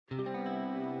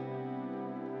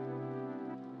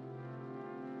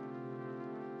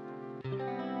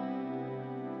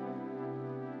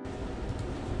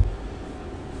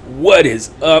What is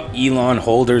up, Elon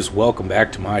holders? Welcome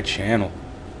back to my channel.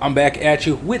 I'm back at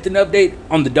you with an update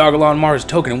on the Dogelon Mars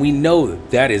token, and we know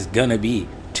that is gonna be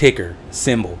ticker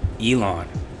symbol Elon.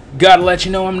 Gotta let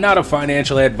you know I'm not a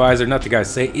financial advisor. Nothing I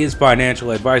say is financial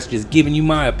advice, just giving you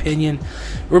my opinion.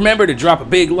 Remember to drop a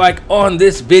big like on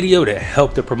this video to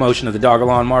help the promotion of the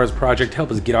Dogelon Mars project,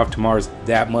 help us get off to Mars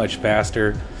that much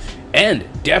faster. And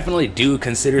definitely do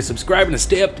consider subscribing to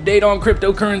stay up to date on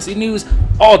cryptocurrency news,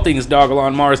 all things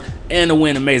Dogelon Mars, and to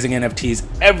win amazing NFTs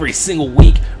every single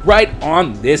week right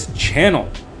on this channel.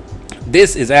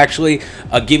 This is actually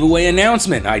a giveaway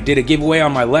announcement. I did a giveaway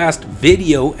on my last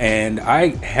video, and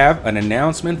I have an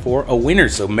announcement for a winner,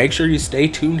 so make sure you stay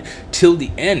tuned till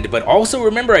the end. But also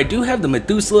remember, I do have the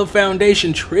Methuselah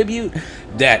Foundation tribute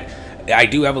that I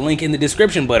do have a link in the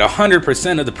description, but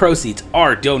 100% of the proceeds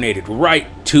are donated right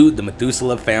to the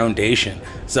Methuselah Foundation.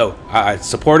 So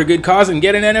support a good cause and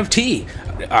get an NFT.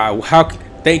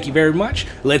 Thank you very much.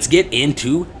 Let's get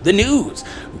into the news.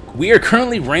 We are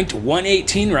currently ranked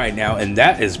 118 right now, and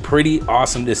that is pretty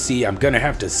awesome to see. I'm gonna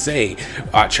have to say,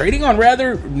 trading on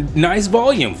rather nice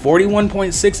volume,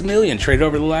 41.6 million traded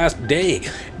over the last day,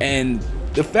 and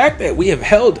the fact that we have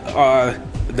held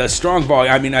the strong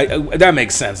volume, I mean, that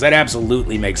makes sense. That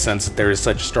absolutely makes sense that there is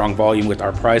such strong volume with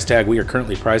our price tag. We are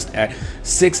currently priced at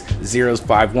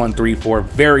 605134.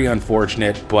 Very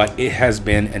unfortunate, but it has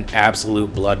been an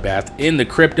absolute bloodbath in the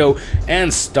crypto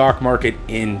and stock market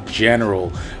in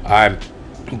general. I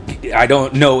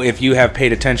don't know if you have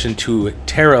paid attention to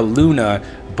Terra Luna,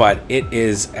 but it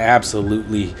is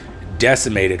absolutely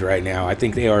decimated right now. I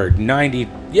think they are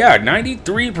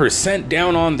 93%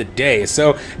 down on the day.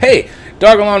 So hey,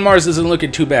 Dogelon Mars isn't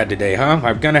looking too bad today, huh?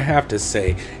 I'm gonna have to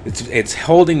say it's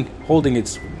holding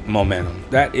its momentum.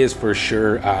 That is for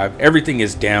sure. Everything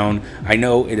is down. I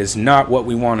know it is not what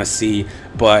we want to see,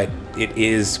 but it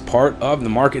is part of the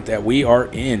market that we are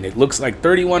in. It looks like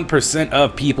 31%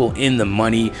 of people in the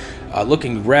money,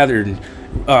 looking rather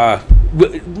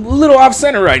little off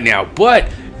center right now, but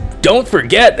don't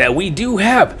forget that we do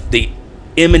have the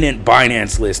imminent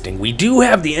BINANCE listing. We do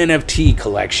have the NFT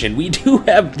collection. We do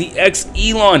have the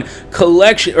Elon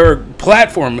collection or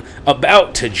platform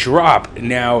about to drop.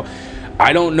 Now,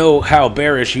 I don't know how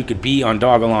bearish you could be on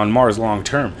Dogelon Mars long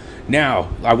term. Now,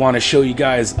 I want to show you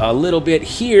guys a little bit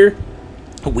here.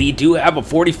 We do have a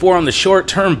 44 on the short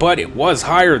term, but it was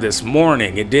higher this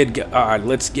morning. It did.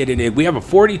 Let's get it in. We have a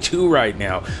 42 right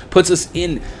now. Puts us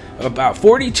in about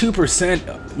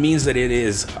 42%. Means that it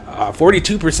is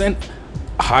 42%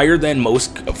 higher than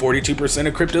most 42%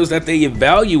 of cryptos that they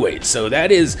evaluate. So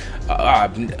that is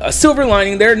a silver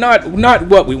lining there. Not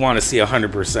what we want to see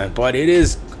 100%, but it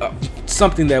is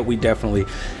something that we definitely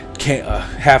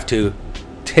have to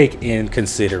take in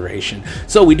consideration.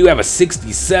 So we do have a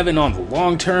 67 on the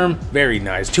long term. Very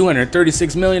nice.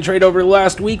 236 million trade over the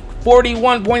last week,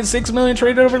 41.6 million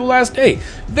traded over the last day.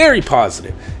 Very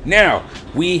positive. Now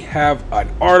we have an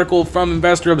article from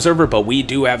Investor Observer, but we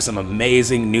do have some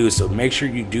amazing news, so make sure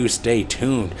you do stay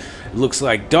tuned. It looks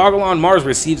like Dogelon Mars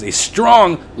receives a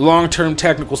strong long-term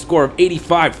technical score of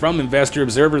 85 from Investor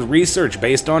Observer's research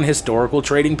based on historical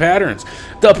trading patterns.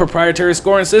 The proprietary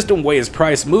scoring system weighs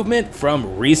price movement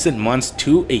from recent months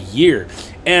to a year,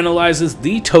 analyzes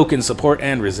the token support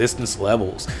and resistance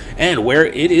levels, and where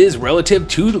it is relative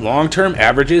to long-term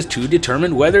averages to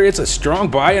determine whether it's a strong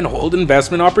buy and hold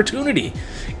investment opportunity.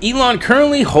 Elon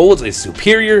currently holds a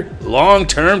superior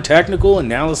long-term technical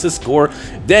analysis score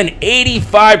than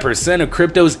 85% of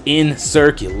cryptos in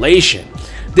circulation.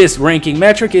 This ranking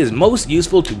metric is most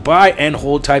useful to buy and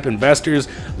hold type investors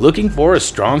looking for a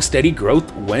strong, steady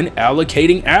growth when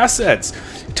allocating assets.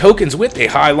 Tokens with a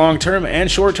high long-term and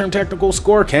short-term technical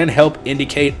score can help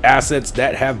indicate assets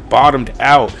that have bottomed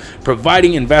out,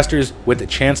 providing investors with a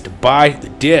chance to buy the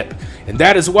dip. And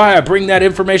that is why I bring that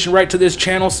information right to this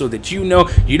channel, so that you know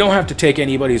you don't have to take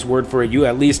anybody's word for it. You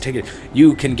at least take it.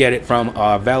 You can get it from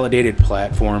a validated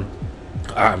platform,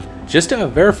 just to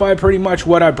verify pretty much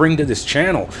what I bring to this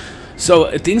channel.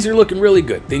 So things are looking really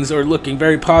good. Things are looking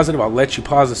very positive. I'll let you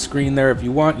pause the screen there if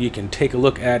you want. You can take a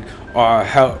look at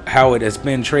how it has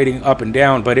been trading up and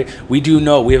down. But we do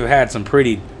know we have had some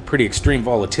pretty extreme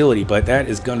volatility, but that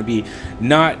is going to be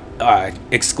not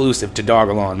exclusive to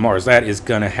Dogelon Mars. That is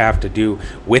going to have to do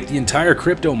with the entire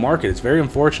crypto market. It's very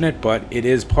unfortunate, but it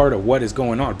is part of what is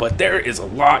going on. But there is a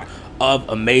lot of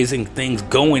amazing things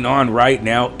going on right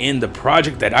now in the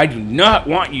project that I do not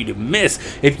want you to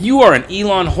miss. If you are an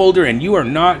Elon holder and you are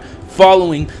not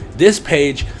following this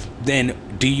page, then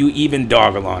do you even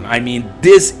Dogelon? I mean,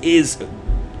 this is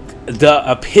the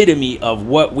epitome of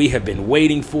what we have been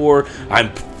waiting for.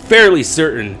 I'm fairly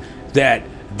certain that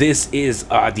this is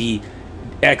the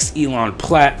Elon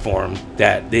platform,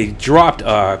 that they dropped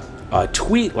a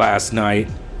tweet last night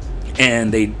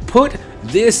and they put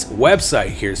this website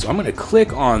here. So I'm going to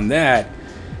click on that,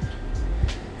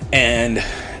 and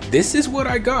this is what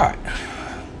I got.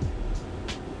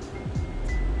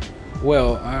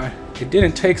 Well, it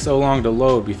didn't take so long to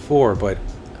load before, but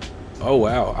oh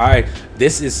wow,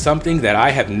 this is something that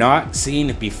I have not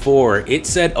seen before. It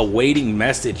said awaiting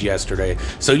message yesterday,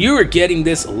 so you are getting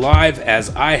this live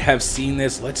as I have seen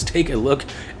this. Let's take a look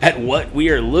at what we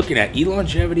are looking at.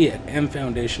 Elongevity at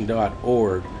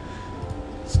mfoundation.org.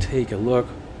 Let's take a look.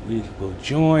 We will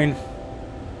join.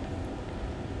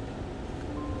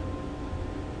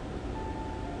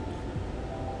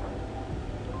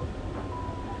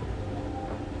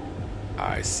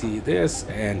 I see this,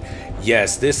 and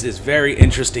yes, this is very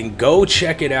interesting. Go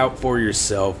check it out for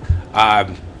yourself.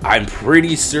 I'm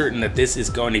pretty certain that this is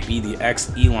going to be the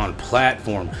Elon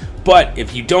platform, but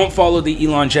if you don't follow the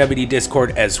Elongevity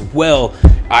Discord as well,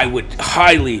 I would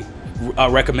highly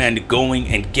recommend going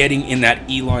and getting in that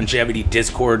Elongevity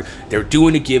Discord. They're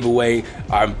doing a giveaway.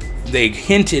 They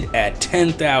hinted at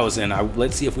 10,000.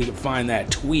 Let's see if we can find that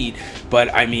tweet.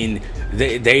 But I mean,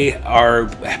 they are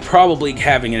probably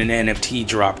having an NFT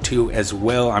drop too as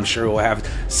well. I'm sure it will have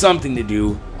something to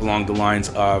do along the lines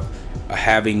of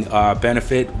having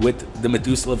benefit with the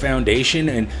Methuselah Foundation,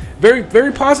 and very,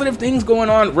 very positive things going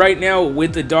on right now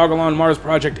with the Dogelon Mars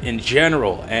project in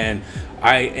general. And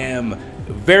I am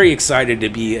very excited to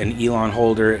be an Elon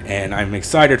holder, and I'm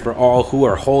excited for all who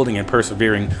are holding and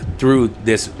persevering through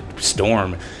this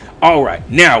storm. All right,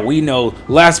 now we know,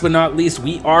 last but not least,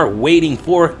 we are waiting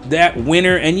for that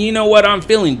winner, and you know what? I'm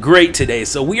feeling great today,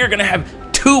 so we are gonna have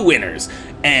 2 winners,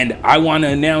 and I want to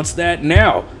announce that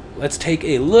now. Let's take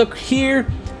a look here.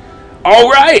 All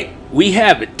right, we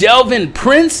have Delvin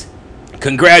Prince,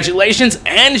 congratulations,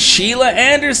 and Sheila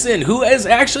Anderson, who is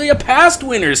actually a past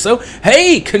winner. So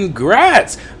hey,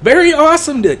 congrats! Very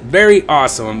awesome, very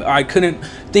awesome. I couldn't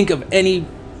think of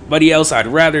anybody else I'd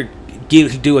rather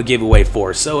do a giveaway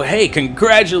for. So hey,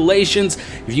 congratulations!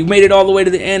 If you made it all the way to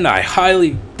the end, I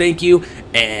highly thank you,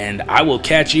 and I will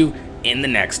catch you in the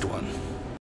next one.